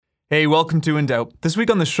Hey, welcome to In Doubt. This week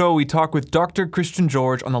on the show, we talk with Dr. Christian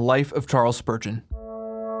George on the life of Charles Spurgeon.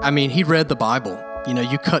 I mean, he read the Bible. You know,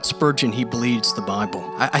 you cut Spurgeon, he bleeds the Bible.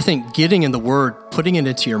 I think getting in the Word, putting it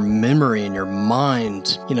into your memory and your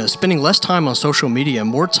mind, spending less time on social media,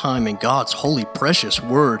 more time in God's holy, precious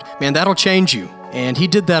Word, man, that'll change you. And he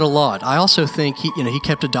did that a lot. I also think he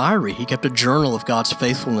kept a diary. He kept a journal of God's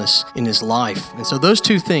faithfulness in his life. And so those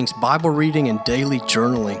two things, Bible reading and daily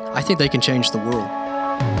journaling, I think they can change the world.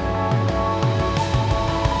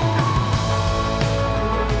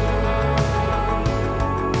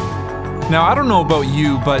 Now, I don't know about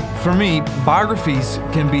you, but for me, biographies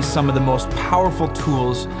can be some of the most powerful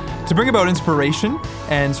tools to bring about inspiration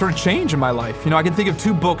and sort of change in my life. I can think of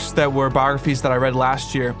two books that were biographies that I read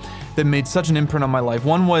last year that made such an imprint on my life.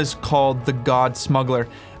 One was called The God Smuggler.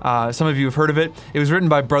 Some of you have heard of it. It was written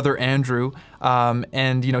by Brother Andrew,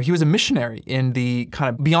 and he was a missionary in the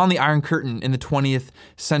kind of beyond the Iron Curtain in the 20th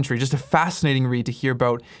century. Just a fascinating read to hear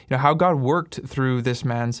about how God worked through this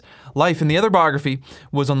man's life. And the other biography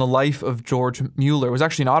was on the life of George Mueller. It was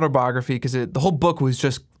actually an autobiography because the whole book was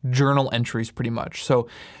just journal entries pretty much. So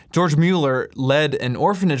George Mueller led an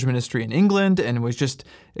orphanage ministry in England and was just,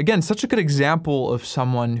 again, such a good example of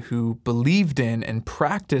someone who believed in and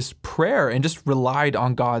practiced prayer and just relied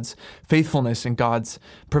on God's faithfulness and God's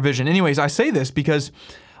provision. Anyways, I say this because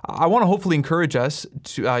I want to hopefully encourage us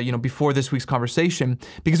to, before this week's conversation,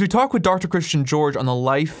 because we talk with Dr. Christian George on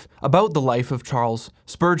about the life of Charles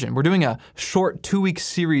Spurgeon. We're doing a short 2-week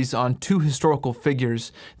series on two historical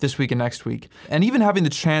figures this week and next week. And even having the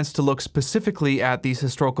chance to look specifically at these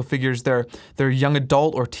historical figures, their young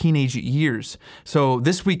adult or teenage years. So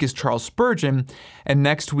this week is Charles Spurgeon, and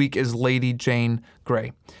next week is Lady Jane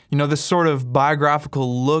Grey. This sort of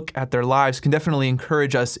biographical look at their lives can definitely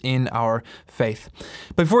encourage us in our faith.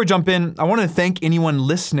 But before we jump in, I want to thank anyone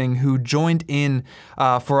listening who joined in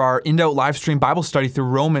for our In Doubt live stream Bible study through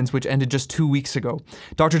Romans, which ended just 2 weeks ago.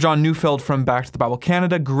 Dr. John Neufeld from Back to the Bible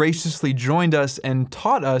Canada graciously joined us and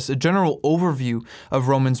taught us a general overview of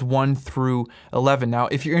Romans 1 through 11. Now,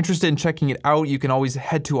 if you're interested in checking it out, you can always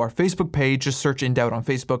head to our Facebook page. Just search In Doubt on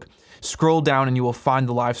Facebook. Scroll down and you will find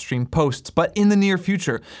the live stream posts. But in the near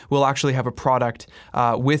future, we'll actually have a product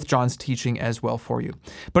with John's teaching as well for you.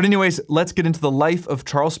 But anyways, let's get into the life of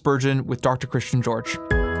Charles Spurgeon with Dr. Christian George.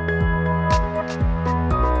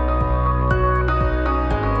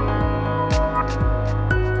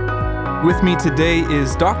 With me today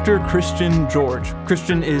is Dr. Christian George.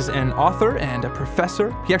 Christian is an author and a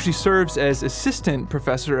professor. He actually serves as assistant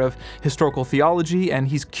professor of historical theology, and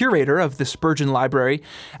he's curator of the Spurgeon Library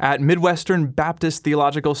at Midwestern Baptist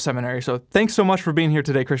Theological Seminary. So thanks so much for being here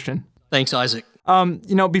today, Christian. Thanks, Isaac.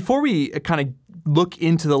 Before we kind of look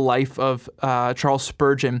into the life of Charles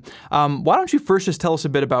Spurgeon, why don't you first just tell us a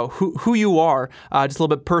bit about who you are, just a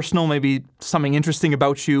little bit personal, maybe something interesting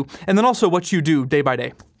about you, and then also what you do day by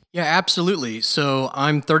day. Yeah, absolutely. So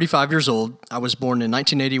I'm 35 years old. I was born in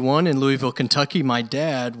 1981 in Louisville, Kentucky. My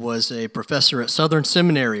dad was a professor at Southern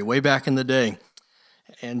Seminary way back in the day.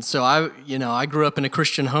 And so I grew up in a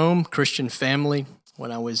Christian home, Christian family.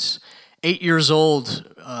 When I was 8 years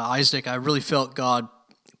old, Isaac, I really felt God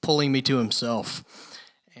pulling me to himself.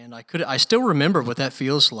 And I still remember what that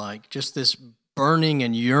feels like, just this burning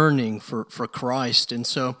and yearning for Christ. And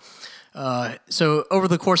so over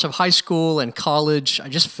the course of high school and college, I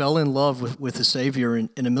just fell in love with the Savior in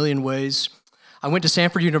a million ways. I went to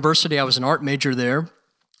Samford University. I was an art major there,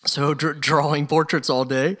 so drawing portraits all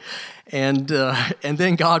day. And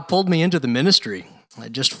then God pulled me into the ministry,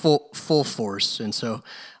 just full force. And so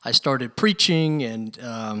I started preaching, and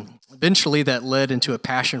eventually that led into a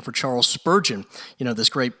passion for Charles Spurgeon, this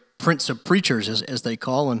great prince of preachers, as they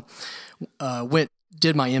call him.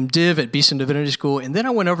 Did my MDiv at Beeson Divinity School, and then I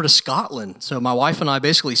went over to Scotland. So my wife and I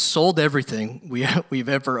basically sold everything we've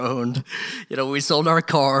ever owned. We sold our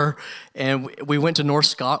car, and we went to North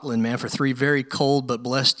Scotland, man, for 3 very cold but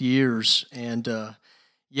blessed years. And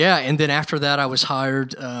and then after that, I was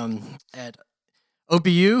hired at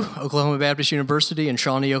OBU, Oklahoma Baptist University in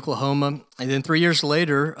Shawnee, Oklahoma. And then 3 years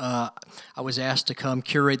later, I was asked to come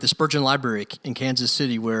curate the Spurgeon Library in Kansas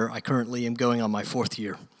City, where I currently am going on my 4th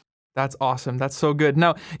year. That's awesome. That's so good.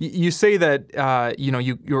 Now, you say that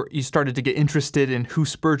you started to get interested in who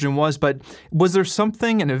Spurgeon was, but was there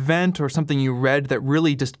something, an event or something you read that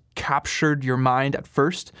really just captured your mind at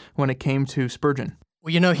first when it came to Spurgeon?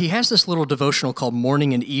 Well, he has this little devotional called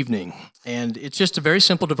Morning and Evening, and it's just a very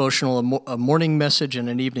simple devotional, a morning message and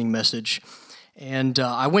an evening message. And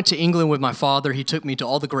I went to England with my father. He took me to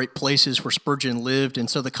all the great places where Spurgeon lived. And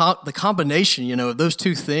so the combination, of those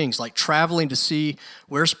two things, like traveling to see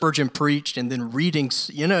where Spurgeon preached and then reading,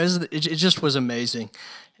 it just was amazing.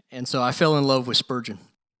 And so I fell in love with Spurgeon.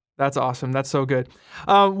 That's awesome. That's so good.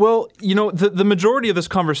 Well, the majority of this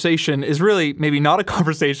conversation is really maybe not a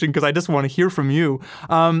conversation because I just want to hear from you.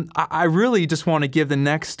 I really just want to give the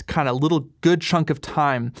next kind of little good chunk of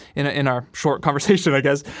time in our short conversation, I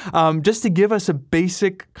guess, just to give us a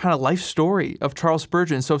basic kind of life story of Charles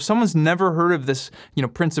Spurgeon. So if someone's never heard of this,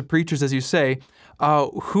 Prince of Preachers, as you say,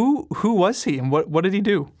 who was he and what did he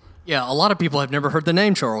do? Yeah, a lot of people have never heard the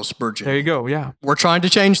name Charles Spurgeon. There you go, yeah. We're trying to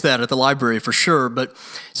change that at the library for sure. But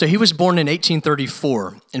so he was born in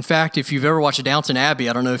 1834. In fact, if you've ever watched Downton Abbey,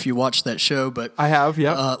 I don't know if you watched that show, but I have,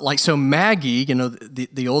 yeah. So Maggie,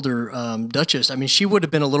 the older Duchess, I mean, she would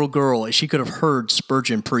have been a little girl and she could have heard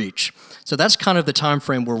Spurgeon preach. So that's kind of the time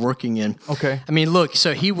frame we're working in. Okay. I mean, look,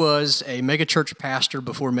 so he was a megachurch pastor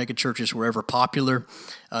before megachurches were ever popular.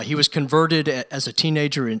 He was converted as a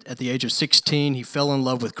teenager at the age of 16. He fell in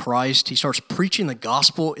love with Christ. He starts preaching the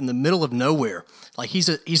gospel in the middle of nowhere. Like he's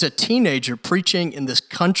a teenager preaching in this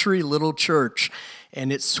country little church,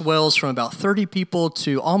 and it swells from about 30 people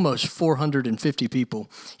to almost 450 people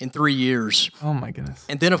in 3 years. Oh my goodness.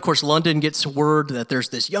 And then, of course, London gets word that there's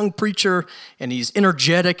this young preacher, and he's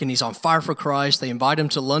energetic, and he's on fire for Christ. They invite him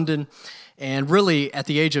to London, and really, at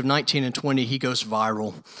the age of 19 and 20, he goes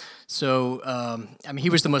viral. So, he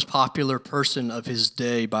was the most popular person of his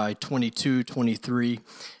day by 22, 23.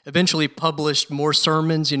 Eventually published more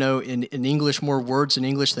sermons, in English, more words in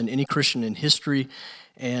English than any Christian in history.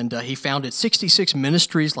 And he founded 66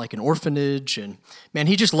 ministries, like an orphanage. And, man,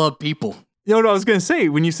 he just loved people. You know what I was going to say,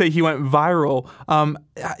 when you say he went viral,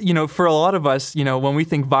 for a lot of us, when we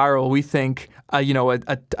think viral, we think, a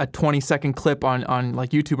 20-second clip on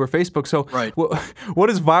like YouTube or Facebook. So right. What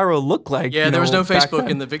does viral look like? Yeah, there was no Facebook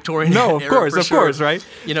in the Victorian era. No, of course, right?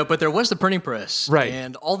 But there was the printing press. Right.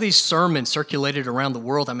 And all these sermons circulated around the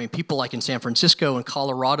world. I mean, people like in San Francisco and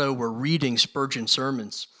Colorado were reading Spurgeon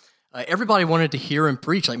sermons. Everybody wanted to hear him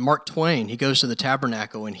preach. Like Mark Twain, he goes to the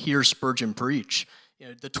Tabernacle and hears Spurgeon preach.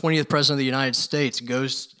 The 20th president of the United States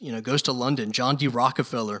goes to London. John D.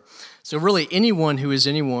 Rockefeller. So really, anyone who is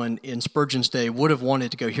anyone in Spurgeon's day would have wanted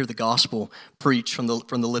to go hear the gospel preached from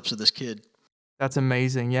the lips of this kid. That's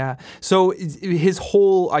amazing, yeah. So his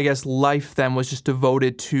whole, I guess, life then was just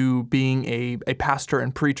devoted to being a pastor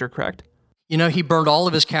and preacher, correct? He burned all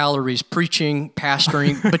of his calories preaching,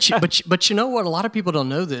 pastoring. but you know what? A lot of people don't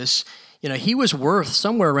know this. He was worth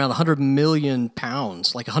somewhere around 100 million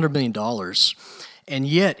pounds, like $100 million. And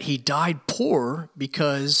yet he died poor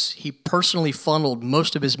because he personally funneled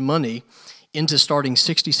most of his money into starting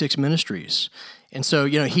 66 ministries. And so,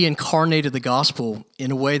 he incarnated the gospel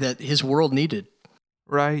in a way that his world needed.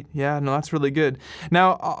 Right. Yeah. No, that's really good.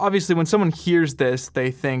 Now, obviously, when someone hears this,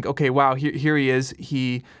 they think, okay, wow, here he is.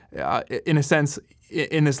 He, in a sense,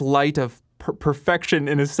 in this light of perfection,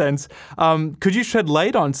 in a sense, could you shed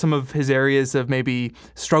light on some of his areas of maybe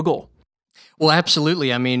struggle? Well,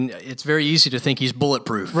 absolutely. I mean, it's very easy to think he's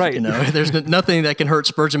bulletproof. Right. There's nothing that can hurt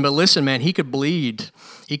Spurgeon. But listen, man, he could bleed.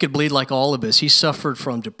 He could bleed like all of us. He suffered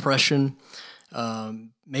from depression,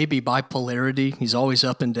 maybe bipolarity. He's always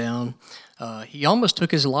up and down. He almost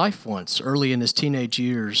took his life once early in his teenage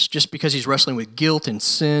years just because he's wrestling with guilt and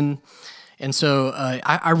sin. And so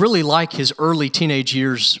I really like his early teenage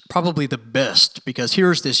years probably the best because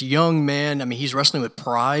here's this young man. I mean, he's wrestling with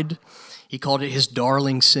pride. He called it his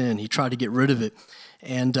darling sin. He tried to get rid of it.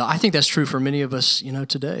 And I think that's true for many of us,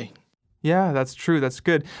 today. Yeah, that's true. That's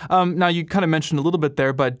good. Now, you kind of mentioned a little bit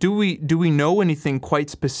there, but do we know anything quite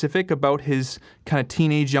specific about his kind of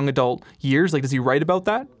teenage, young adult years? Like, does he write about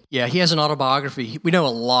that? Yeah, he has an autobiography. We know a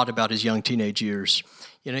lot about his young teenage years.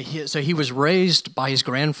 So he was raised by his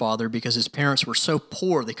grandfather because his parents were so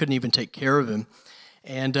poor they couldn't even take care of him.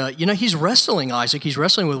 And, he's wrestling, Isaac. He's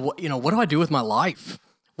wrestling with, what do I do with my life?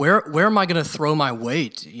 Where am I going to throw my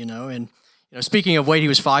weight? And speaking of weight, he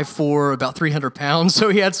was 5'4", about 300 pounds, so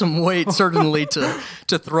he had some weight certainly to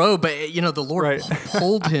throw. But the Lord right.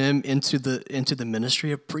 pulled him into the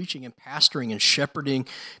ministry of preaching and pastoring and shepherding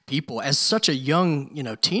people as such a young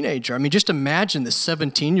teenager. I mean, just imagine this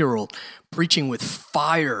 17-year-old preaching with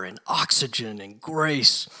fire and oxygen and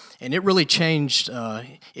grace, and it really changed.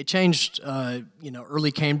 It changed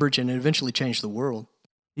early Cambridge, and it eventually changed the world.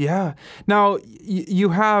 Yeah. Now, you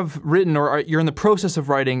have written, or you're in the process of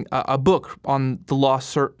writing, a book on the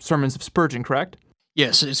lost sermons of Spurgeon, correct?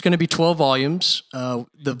 Yes, it's going to be 12 volumes.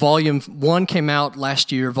 The volume 1 came out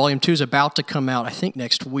last year. Volume 2 is about to come out, I think,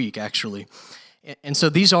 next week, actually. And so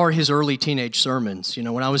these are his early teenage sermons.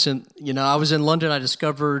 When I was in London, I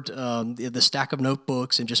discovered the stack of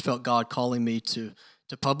notebooks and just felt God calling me to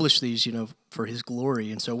publish these, for His glory.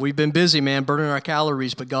 And so we've been busy, man, burning our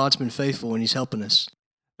calories, but God's been faithful and He's helping us.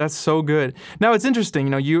 That's so good. Now it's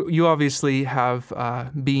interesting. You obviously have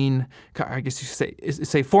been, I guess you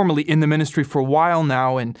say formally in the ministry for a while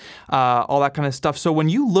now, and all that kind of stuff. So when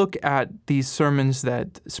you look at these sermons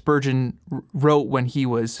that Spurgeon wrote when he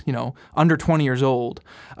was, under 20 years old,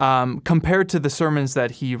 compared to the sermons that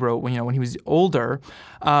he wrote when he was older,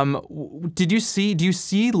 do you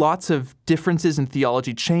see lots of differences in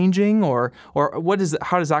theology changing, or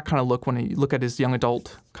how does that kind of look when you look at his young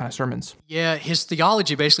adult kind of sermons? Yeah, his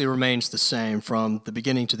theology basically remains the same from the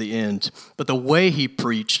beginning to the end, but the way he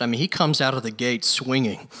preached, he comes out of the gate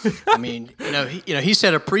swinging. He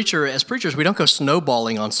said as preachers, we don't go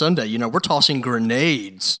snowballing on Sunday. We're tossing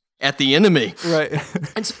grenades at the enemy. Right.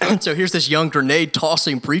 and so here's this young grenade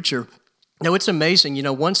tossing preacher. No, it's amazing.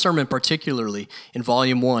 One sermon particularly in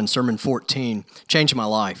Volume 1, Sermon 14, changed my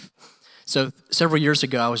life. So several years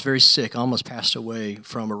ago, I was very sick. I almost passed away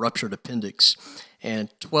from a ruptured appendix. And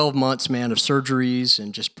 12 months, man, of surgeries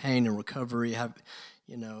and just pain and recovery.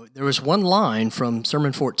 There was one line from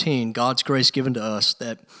Sermon 14, God's grace given to us,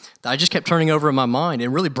 that I just kept turning over in my mind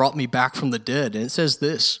and really brought me back from the dead. And it says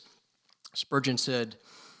this, Spurgeon said,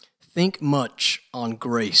 "Think much on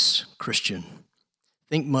grace, Christian.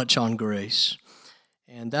 Think much on grace."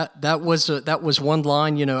 And that was one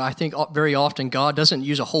line. I think very often God doesn't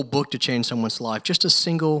use a whole book to change someone's life, just a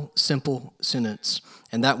single, simple sentence.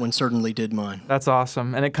 And that one certainly did mine. That's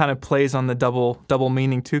awesome. And it kind of plays on the double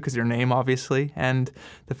meaning too, because your name, obviously, and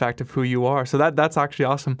the fact of who you are. So that's actually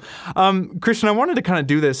awesome. Christian, I wanted to kind of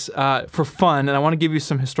do this for fun, and I want to give you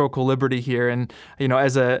some historical liberty here. And,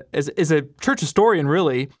 as a church historian,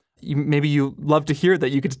 really, maybe you love to hear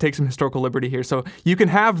that you get to take some historical liberty here. So you can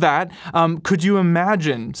have that. Could you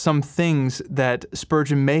imagine some things that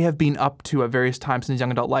Spurgeon may have been up to at various times in his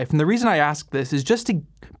young adult life? And the reason I ask this is just to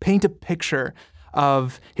paint a picture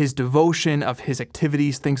of his devotion, of his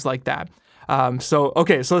activities, things like that. So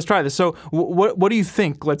let's try this. So what do you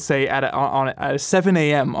think, let's say, at 7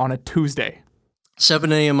 a.m. on a Tuesday?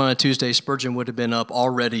 7 a.m. on a Tuesday, Spurgeon would have been up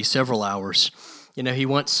already several hours. He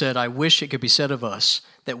once said, "I wish it could be said of us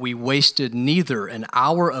that we wasted neither an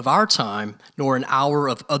hour of our time nor an hour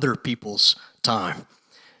of other people's time."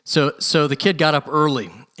 So the kid got up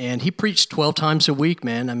early, and he preached 12 times a week,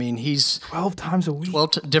 man. He's 12 times a week?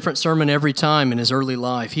 12 different sermon every time in his early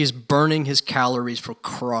life. He's burning his calories for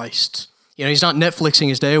Christ. He's not Netflixing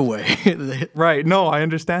his day away. Right. No, I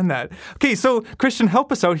understand that. Okay, so Christian,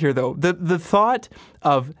 help us out here, though. The thought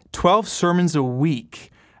of 12 sermons a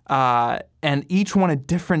week, and each one a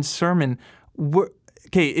different sermon.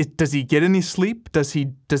 Okay, does he get any sleep? Does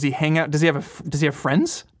he hang out? Does he have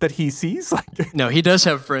friends that he sees? No, he does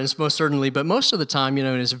have friends, most certainly. But most of the time,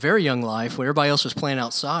 in his very young life, when everybody else was playing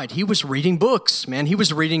outside, he was reading books. Man, he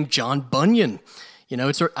was reading John Bunyan.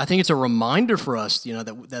 I think it's a reminder for us,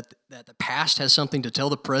 that the past has something to tell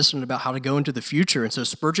the present about how to go into the future. And so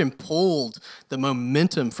Spurgeon pulled the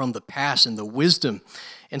momentum from the past and the wisdom.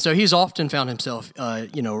 And so he's often found himself,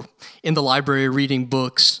 in the library reading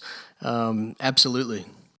books. Absolutely.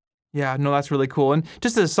 Yeah, no, that's really cool. And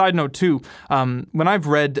just as a side note too, when I've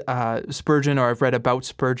read Spurgeon, or I've read about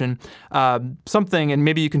Spurgeon, something, and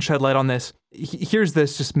maybe you can shed light on this, here's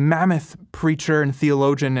this just mammoth preacher and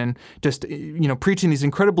theologian, and just, preaching these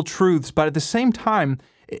incredible truths, but at the same time,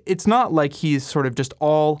 it's not like he's sort of just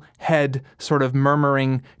all head sort of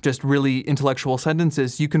murmuring just really intellectual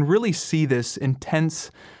sentences. You can really see this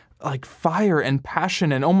intense fire and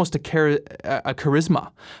passion and almost a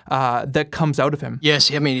charisma that comes out of him. Yes,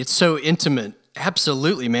 it's so intimate.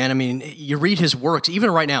 Absolutely, man. You read his works, even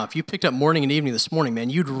right now, if you picked up morning and evening this morning, man,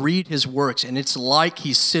 you'd read his works, and it's like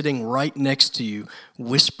he's sitting right next to you,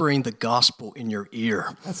 whispering the gospel in your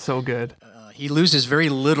ear. That's so good. He loses very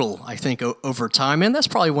little, I think, over time, and that's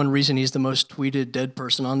probably one reason he's the most tweeted dead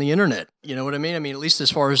person on the internet. You know what I mean? At least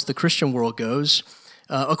as far as the Christian world goes.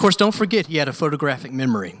 Of course, don't forget he had a photographic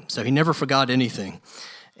memory, so he never forgot anything.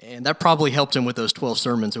 And that probably helped him with those 12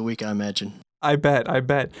 sermons a week, I imagine. I bet.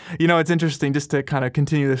 It's interesting, just to kind of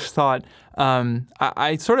continue this thought.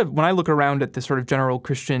 I sort of, when I look around at the sort of general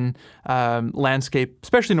Christian landscape,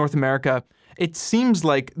 especially North America, it seems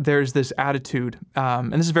like there's this attitude,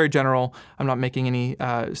 and this is very general, I'm not making any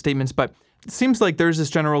statements, but it seems like there's this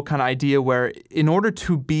general kind of idea where in order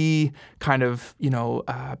to be kind of,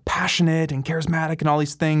 passionate and charismatic and all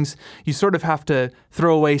these things, you sort of have to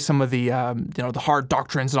throw away some of the, the hard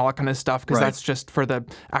doctrines and all that kind of stuff, because that's just for the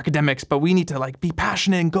academics. But we need to be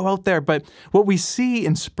passionate and go out there. But what we see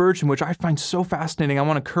in Spurgeon, which I find so fascinating, I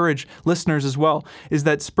want to encourage listeners as well, is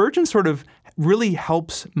that Spurgeon sort of really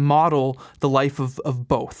helps model the life of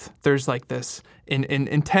both. There's like this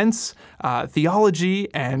intense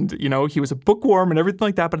theology, and he was a bookworm and everything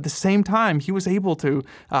like that. But at the same time, he was able to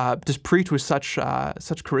just preach with such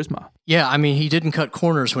charisma. Yeah, I mean, he didn't cut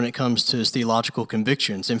corners when it comes to his theological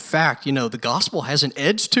convictions. In fact, the gospel has an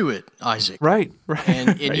edge to it, Isaac. Right.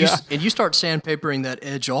 And you start sandpapering that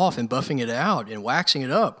edge off and buffing it out and waxing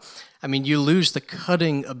it up. I mean, you lose the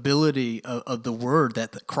cutting ability of the word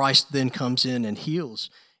that Christ then comes in and heals.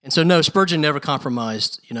 And so, no, Spurgeon never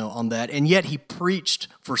compromised, on that. And yet he preached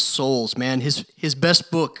for souls, man. His best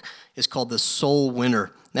book is called The Soul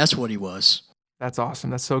Winner. That's what he was. That's awesome.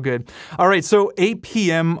 That's so good. All right, so 8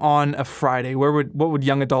 p.m. on a Friday, what would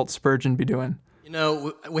young adult Spurgeon be doing?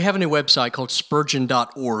 We have a new website called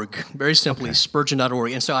Spurgeon.org. Very simply, okay.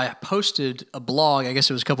 Spurgeon.org. And so I posted a blog, I guess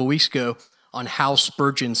it was a couple of weeks ago, on how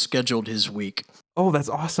Spurgeon scheduled his week. Oh, that's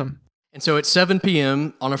awesome. And so at 7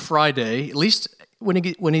 p.m. on a Friday, at least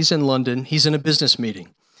when he's in London, he's in a business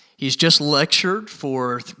meeting. He's just lectured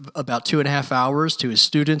for about 2.5 hours to his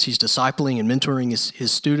students. He's discipling and mentoring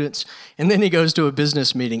his students. And then he goes to a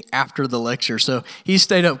business meeting after the lecture. So he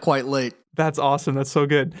stayed up quite late. That's awesome. That's so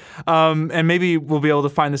good. And maybe we'll be able to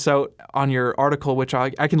find this out on your article, which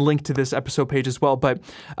I can link to this episode page as well. But,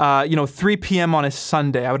 3 p.m. on a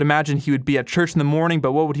Sunday, I would imagine he would be at church in the morning,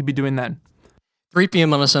 but what would he be doing then? 3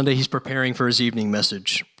 p.m. on a Sunday, he's preparing for his evening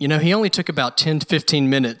message. He only took about 10 to 15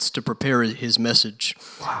 minutes to prepare his message.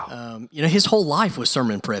 Wow. His whole life was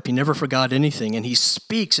sermon prep. He never forgot anything, and he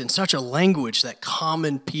speaks in such a language that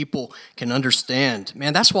common people can understand.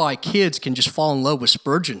 Man, that's why kids can just fall in love with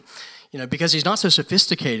Spurgeon, because he's not so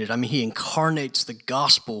sophisticated. I mean, he incarnates the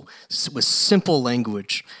gospel with simple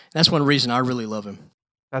language. That's one reason I really love him.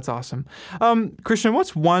 That's awesome. Christian,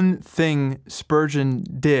 what's one thing Spurgeon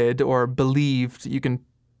did or believed, you can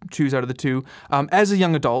choose out of the two, as a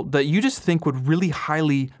young adult that you just think would really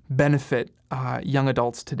highly benefit young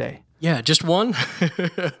adults today? Yeah, just one?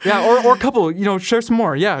 Yeah, or a couple. Share some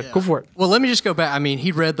more. Yeah, go for it. Well, let me just go back. I mean,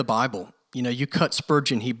 he read the Bible. You cut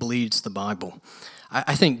Spurgeon, he bleeds the Bible.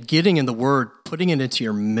 I think getting in the Word, putting it into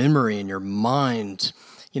your memory and your mind,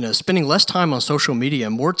 spending less time on social media,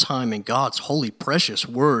 more time in God's holy, precious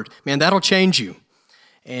Word, man, that'll change you.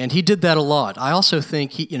 And he did that a lot. I also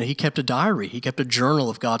think he kept a diary. He kept a journal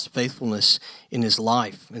of God's faithfulness in his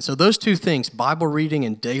life. And so those two things, Bible reading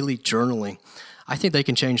and daily journaling, I think they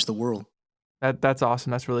can change the world. That's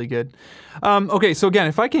awesome. That's really good. Okay, so again,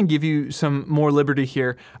 if I can give you some more liberty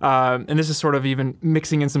here, and this is sort of even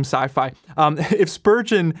mixing in some sci-fi, if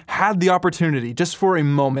Spurgeon had the opportunity just for a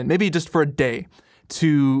moment, maybe just for a day,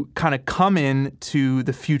 to kind of come in to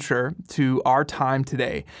the future, to our time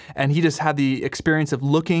today, and he just had the experience of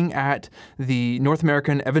looking at the North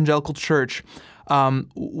American evangelical church,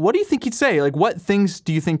 what do you think he'd say? Like, what things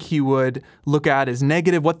do you think he would look at as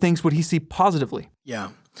negative? What things would he see positively?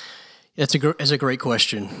 Yeah. It's a great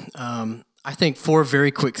question. I think 4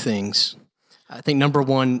 very quick things. I think number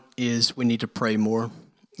 1 is we need to pray more.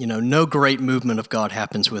 No great movement of God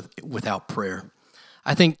happens without prayer.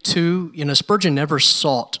 I think 2, Spurgeon never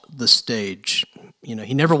sought the stage.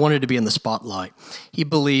 He never wanted to be in the spotlight. He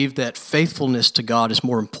believed that faithfulness to God is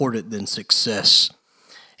more important than success.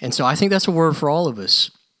 And so I think that's a word for all of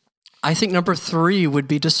us. I think number 3 would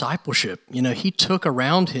be discipleship. He took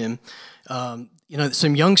around him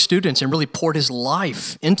some young students and really poured his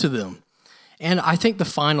life into them. And I think the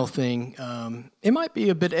final thing, it might be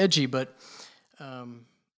a bit edgy, but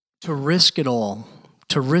to risk it all,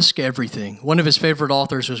 to risk everything. One of his favorite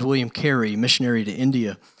authors was William Carey, missionary to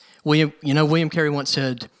India. William Carey once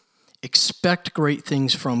said, "Expect great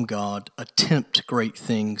things from God, attempt great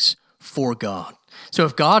things for God." So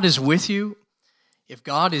if God is with you, if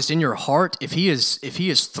God is in your heart, if he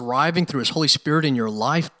is thriving through his Holy Spirit in your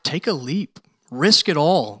life, take a leap. Risk it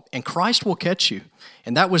all, and Christ will catch you.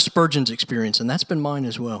 And that was Spurgeon's experience, and that's been mine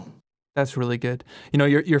as well. That's really good.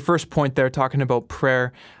 Your first point there, talking about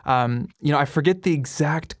prayer, I forget the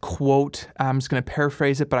exact quote. I'm just going to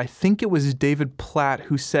paraphrase it, but I think it was David Platt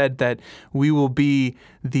who said that we will be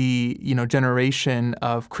the, generation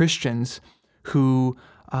of Christians who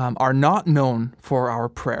are not known for our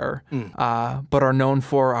prayer, but are known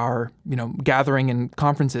for our, gathering and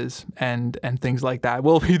conferences and things like that.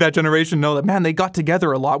 We'll be that generation, know that, man, they got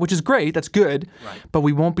together a lot, which is great. That's good. Right. But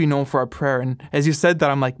we won't be known for our prayer. And as you said that,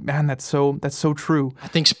 I'm like, man, that's so true. I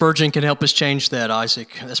think Spurgeon can help us change that,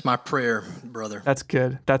 Isaac. That's my prayer, brother. That's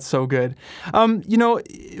good. That's so good.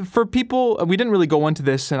 For people, we didn't really go into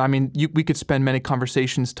this, and I mean, we could spend many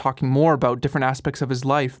conversations talking more about different aspects of his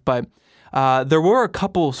life, but there were a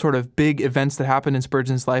couple sort of big events that happened in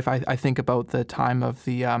Spurgeon's life. I think about the time of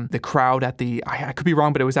the crowd at I could be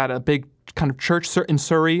wrong, but it was at a big kind of church in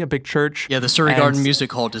Surrey, a big church. Yeah, the Surrey Garden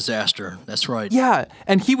Music Hall disaster. That's right. Yeah,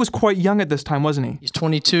 and he was quite young at this time, wasn't he? He's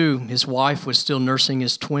 22. His wife was still nursing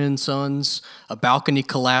his twin sons. A balcony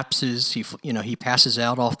collapses. He passes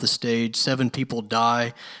out off the stage. 7 people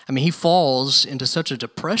die. I mean, he falls into such a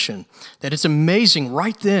depression that it's amazing.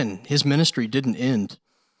 Right then, his ministry didn't end,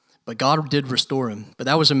 but God did restore him. But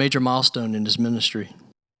that was a major milestone in his ministry.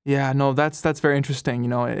 Yeah, no, that's very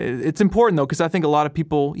interesting. It's important though, because I think a lot of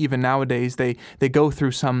people, even nowadays, they go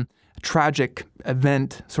through some tragic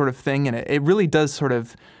event sort of thing, and it really does sort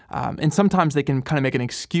of, and sometimes they can kind of make an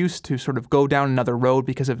excuse to sort of go down another road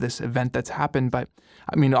because of this event that's happened. But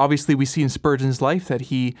I mean, obviously, we see in Spurgeon's life that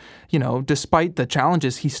he, despite the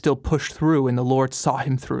challenges, he still pushed through, and the Lord saw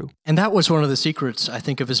him through. And that was one of the secrets, I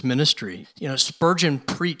think, of his ministry. Spurgeon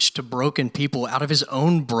preached to broken people out of his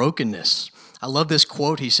own brokenness. I love this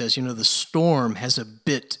quote. He says, the storm has a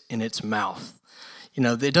bit in its mouth.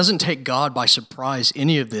 It doesn't take God by surprise,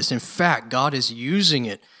 any of this. In fact, God is using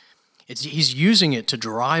it. He's using it to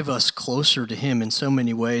drive us closer to him in so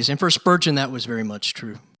many ways. And for Spurgeon, that was very much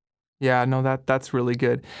true. Yeah, no, that's really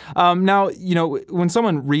good. Now, when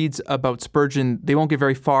someone reads about Spurgeon, they won't get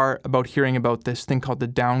very far about hearing about this thing called the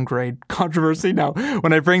downgrade controversy. Now,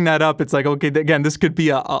 when I bring that up, it's like, okay, again, this could be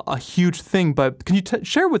a huge thing, but can you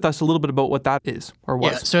share with us a little bit about what that is or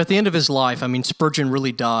was? Yeah, so at the end of his life, Spurgeon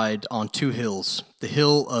really died on 2 hills, the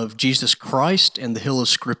hill of Jesus Christ and the hill of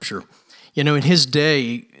Scripture. In his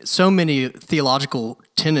day, so many theological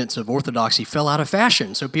tenets of orthodoxy fell out of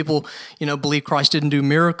fashion. So people, believed Christ didn't do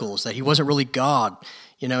miracles, that he wasn't really God.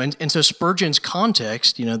 And so Spurgeon's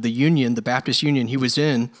context, the Baptist Union he was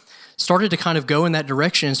in, started to kind of go in that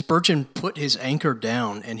direction. And Spurgeon put his anchor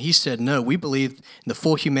down, and he said, no, we believe in the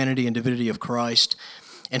full humanity and divinity of Christ.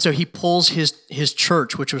 And so he pulls his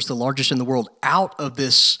church, which was the largest in the world, out of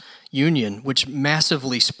this union, which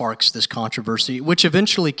massively sparks this controversy, which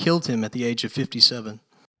eventually killed him at the age of 57.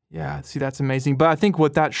 Yeah, see, that's amazing. But I think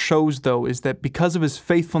what that shows, though, is that because of his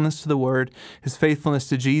faithfulness to the Word, his faithfulness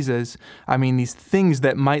to Jesus, these things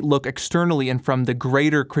that might look externally and from the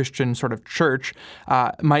greater Christian sort of church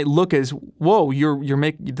might look as, whoa,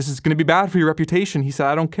 this is going to be bad for your reputation. He said,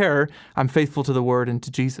 I don't care. I'm faithful to the Word and to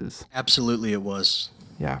Jesus. Absolutely it was.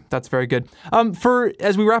 Yeah, that's very good.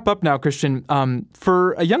 As we wrap up now, Christian,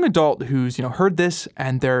 for a young adult who's heard this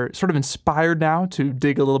and they're sort of inspired now to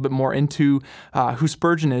dig a little bit more into who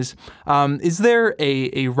Spurgeon is there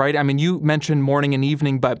a right? You mentioned morning and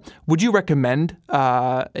evening, but would you recommend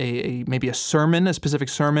maybe a sermon, a specific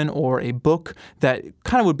sermon, or a book that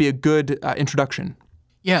kind of would be a good introduction?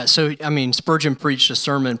 Yeah, so Spurgeon preached a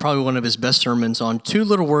sermon, probably one of his best sermons, on 2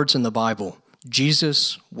 little words in the Bible: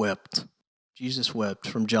 Jesus wept. Jesus wept,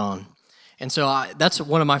 from John. And so that's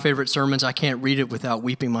one of my favorite sermons. I can't read it without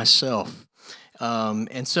weeping myself.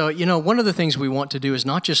 And so, one of the things we want to do is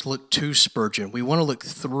not just look to Spurgeon. We want to look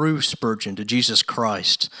through Spurgeon to Jesus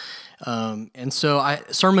Christ. And so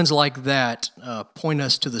sermons like that point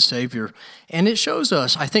us to the Savior. And it shows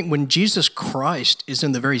us, I think, when Jesus Christ is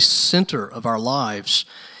in the very center of our lives,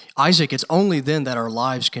 Isaac, it's only then that our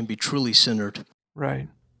lives can be truly centered. Right.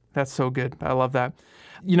 That's so good. I love that.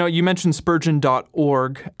 You mentioned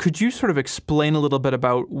Spurgeon.org. Could you sort of explain a little bit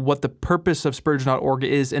about what the purpose of Spurgeon.org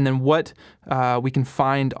is and then what we can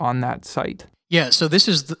find on that site? Yeah, so this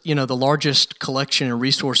is the largest collection and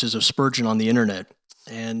resources of Spurgeon on the internet.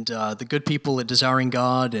 And the good people at Desiring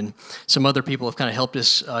God and some other people have kind of helped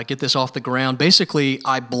us get this off the ground. Basically,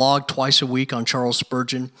 I blog twice a week on Charles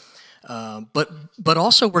Spurgeon. But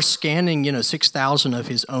also we're scanning, 6,000 of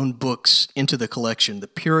his own books into the collection. The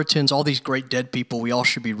Puritans, all these great dead people we all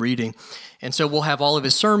should be reading. And so we'll have all of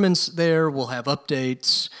his sermons there. We'll have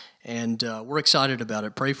updates, and we're excited about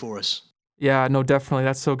it. Pray for us. Yeah, no, definitely.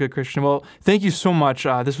 That's so good, Christian. Well, thank you so much.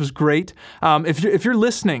 This was great. If you're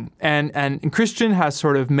listening and Christian has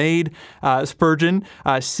sort of made Spurgeon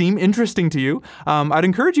seem interesting to you, I'd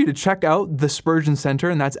encourage you to check out the Spurgeon Center,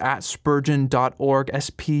 and that's at spurgeon.org,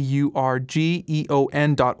 spurgeon.org.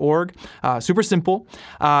 Super simple.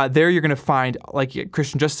 There you're going to find, like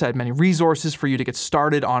Christian just said, many resources for you to get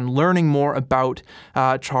started on learning more about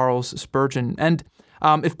Charles Spurgeon. And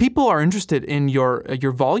if people are interested in your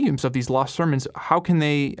volumes of these lost sermons, how can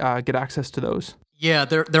they get access to those? Yeah,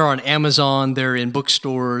 they're on Amazon. They're in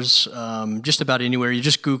bookstores, just about anywhere. You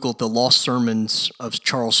just Google the lost sermons of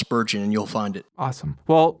Charles Spurgeon, and you'll find it. Awesome.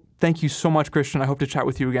 Well, thank you so much, Christian. I hope to chat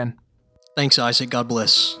with you again. Thanks, Isaac. God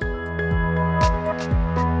bless.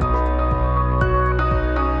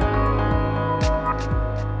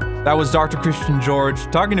 That was Dr. Christian George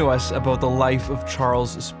talking to us about the life of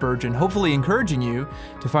Charles Spurgeon, hopefully encouraging you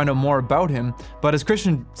to find out more about him. But as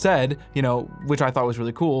Christian said, which I thought was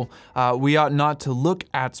really cool, we ought not to look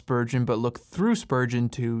at Spurgeon, but look through Spurgeon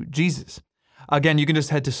to Jesus. Again, you can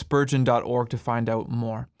just head to spurgeon.org to find out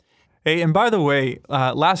more. Hey, and by the way,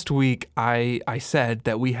 last week I said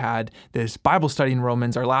that we had this Bible study in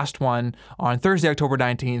Romans, our last one, on Thursday, October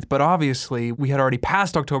 19th, but obviously we had already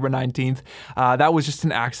passed October 19th. That was just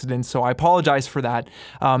an accident, so I apologize for that.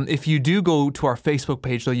 If you do go to our Facebook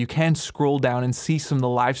page, though, you can scroll down and see some of the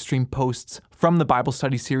live stream posts from the Bible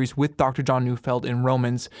study series with Dr. John Neufeld in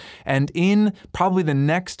Romans. And in probably the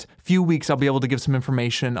next few weeks, I'll be able to give some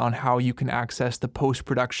information on how you can access the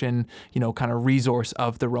post-production, kind of resource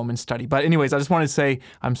of the Roman study. But anyways, I just wanted to say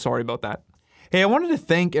I'm sorry about that. Hey, I wanted to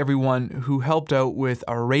thank everyone who helped out with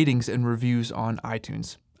our ratings and reviews on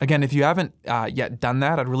iTunes. Again, if you haven't yet done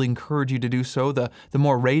that, I'd really encourage you to do so. The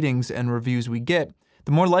more ratings and reviews we get,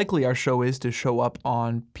 the more likely our show is to show up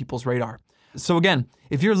on people's radar. So again,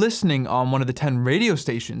 if you're listening on one of the 10 radio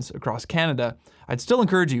stations across Canada, I'd still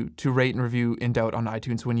encourage you to rate and review In Doubt on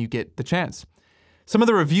iTunes when you get the chance. Some of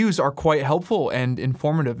the reviews are quite helpful and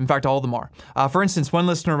informative. In fact, all of them are. For instance, one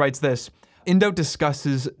listener writes this: In Doubt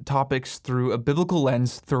discusses topics through a biblical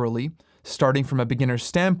lens thoroughly, starting from a beginner's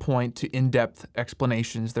standpoint to in-depth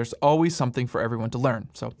explanations. There's always something for everyone to learn.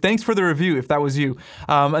 So thanks for the review if that was you.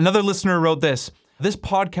 Another listener wrote this: This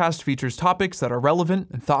podcast features topics that are relevant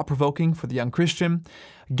and thought-provoking for the young Christian.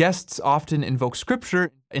 Guests often invoke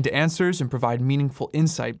scripture into answers and provide meaningful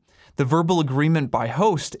insight. The verbal agreement by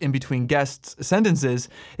host in between guests' sentences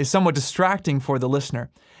is somewhat distracting for the listener.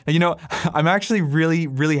 Now, I'm actually really,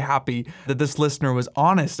 really happy that this listener was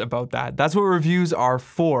honest about that. That's what reviews are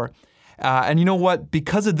for. And you know what?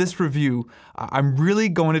 Because of this review, I'm really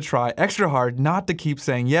going to try extra hard not to keep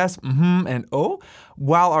saying yes, and oh,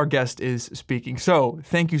 while our guest is speaking. So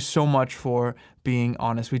thank you so much for being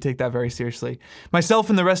honest. We take that very seriously. Myself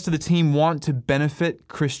and the rest of the team want to benefit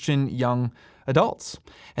Christian young adults.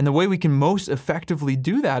 And the way we can most effectively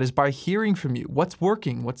do that is by hearing from you. What's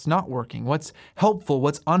working? What's not working? What's helpful?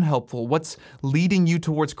 What's unhelpful? What's leading you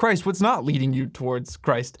towards Christ? What's not leading you towards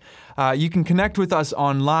Christ? You can connect with us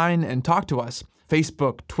online and talk to us.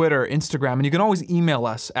 Facebook, Twitter, Instagram, and you can always email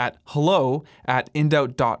us at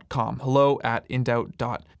hello@indoubt.com,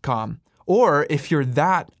 hello@indoubt.com. Or if you're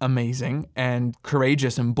that amazing and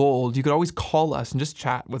courageous and bold, you could always call us and just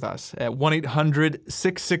chat with us at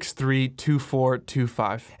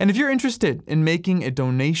 1-800-663-2425. And if you're interested in making a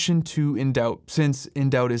donation to In Doubt, since In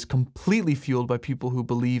Doubt is completely fueled by people who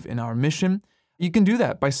believe in our mission, you can do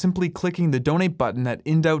that by simply clicking the donate button at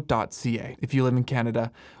indoubt.ca if you live in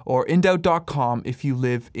Canada, or indoubt.com if you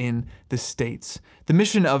live in the States. The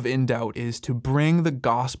mission of In Doubt is to bring the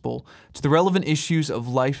gospel to the relevant issues of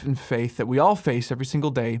life and faith that we all face every single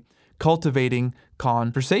day, cultivating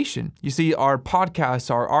conversation. You see, our podcasts,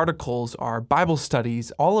 our articles, our Bible studies,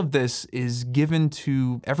 all of this is given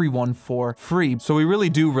to everyone for free. So we really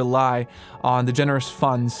do rely on the generous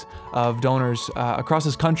funds of donors across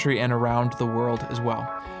this country and around the world as well.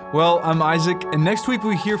 Well, I'm Isaac, and next week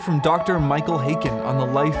we hear from Dr. Michael Haykin on the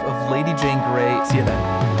life of Lady Jane Grey. See you then.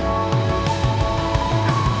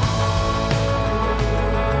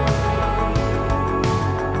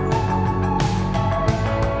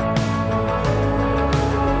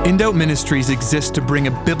 In Doubt Ministries exists to bring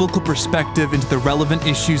a biblical perspective into the relevant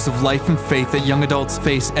issues of life and faith that young adults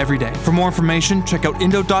face every day. For more information, check out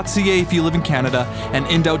indoubt.ca if you live in Canada and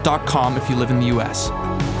indoubt.com if you live in the US.